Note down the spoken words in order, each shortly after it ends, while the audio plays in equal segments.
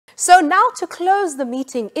So now to close the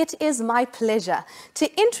meeting, it is my pleasure to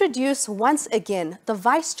introduce once again the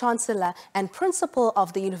Vice-Chancellor and Principal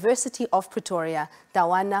of the University of Pretoria,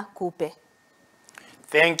 Tawana Kupe.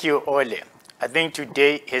 Thank you, Ole. I think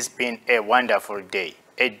today has been a wonderful day,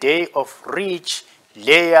 a day of rich,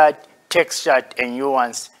 layered, textured, and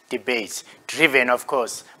nuanced debates, driven, of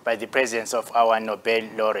course, by the presence of our Nobel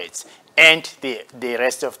Laureates and the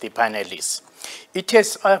rest of the panelists.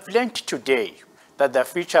 I've learned today that the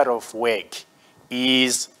future of work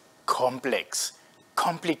is complex,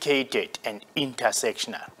 complicated, and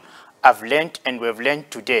intersectional. I've learned, and we've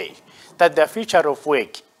learned today, that the future of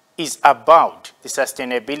work is about the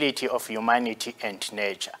sustainability of humanity and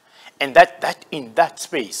nature. And that in that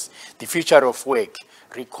space, the future of work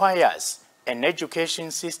requires an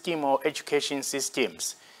education system or education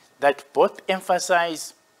systems that both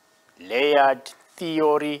emphasize layered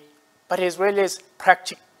theory, but as well as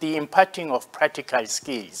the imparting of practical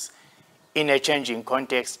skills in a changing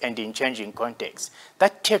context and in changing contexts.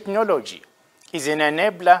 That technology is an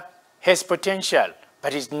enabler, has potential,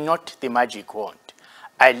 but is not the magic wand.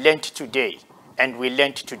 I learned today, and we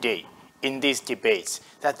learned today in these debates,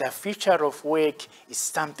 that the future of work is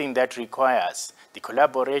something that requires the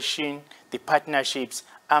collaboration, the partnerships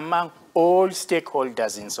among all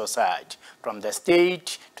stakeholders in society, from the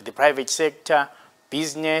state to the private sector,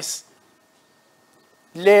 business,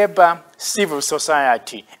 labor, civil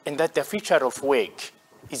society, and that the future of work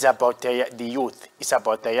is about the youth, it's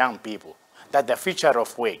about the young people, that the future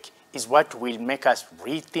of work is what will make us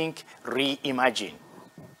rethink, reimagine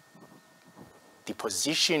the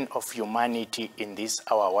position of humanity in this,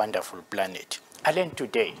 our wonderful planet. I learned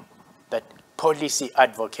today that policy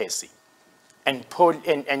advocacy and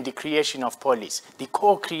the creation of policy, the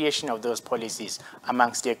co-creation of those policies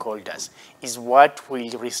among stakeholders is what will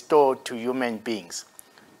restore to human beings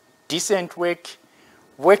decent work.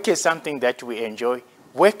 Work is something that we enjoy.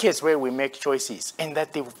 Work is where we make choices, and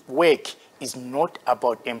that the work is not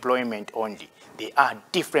about employment only. There are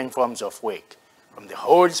different forms of work, from the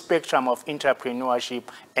whole spectrum of entrepreneurship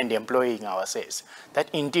and employing ourselves, that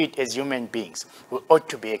indeed, as human beings, we ought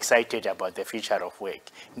to be excited about the future of work.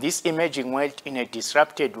 This emerging world, in a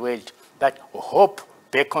disrupted world, that hope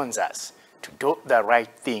beckons us to do the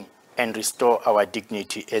right thing and restore our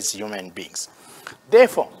dignity as human beings.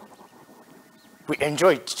 Therefore, we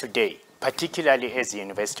enjoyed today, particularly as the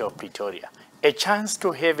University of Pretoria, a chance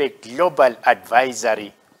to have a global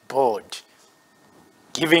advisory board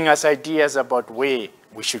giving us ideas about where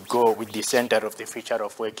we should go with the Center of the Future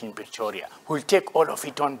of Work in Pretoria. We'll take all of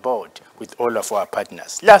it on board with all of our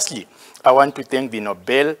partners. Lastly, I want to thank the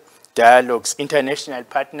Nobel Dialogue's international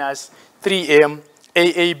partners, 3M,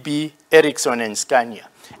 AAB, Ericsson, and Scania.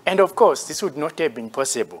 And of course, this would not have been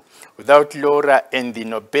possible without Laura and the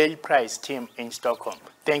Nobel Prize team in Stockholm.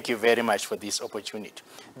 Thank you very much for this opportunity.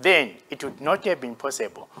 Then, it would not have been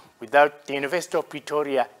possible without the University of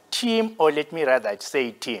Pretoria team, or let me rather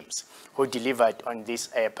say teams, who delivered on this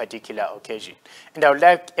particular occasion. And I would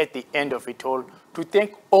like, at the end of it all, to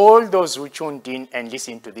thank all those who tuned in and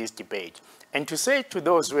listened to this debate, and to say to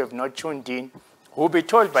those who have not tuned in, who will be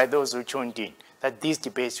told by those who tuned in, that these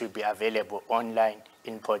debates will be available online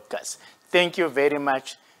in podcasts. Thank you very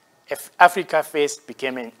much. Africa Fest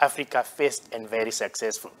became an Africa Fest and very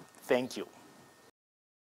successful. Thank you.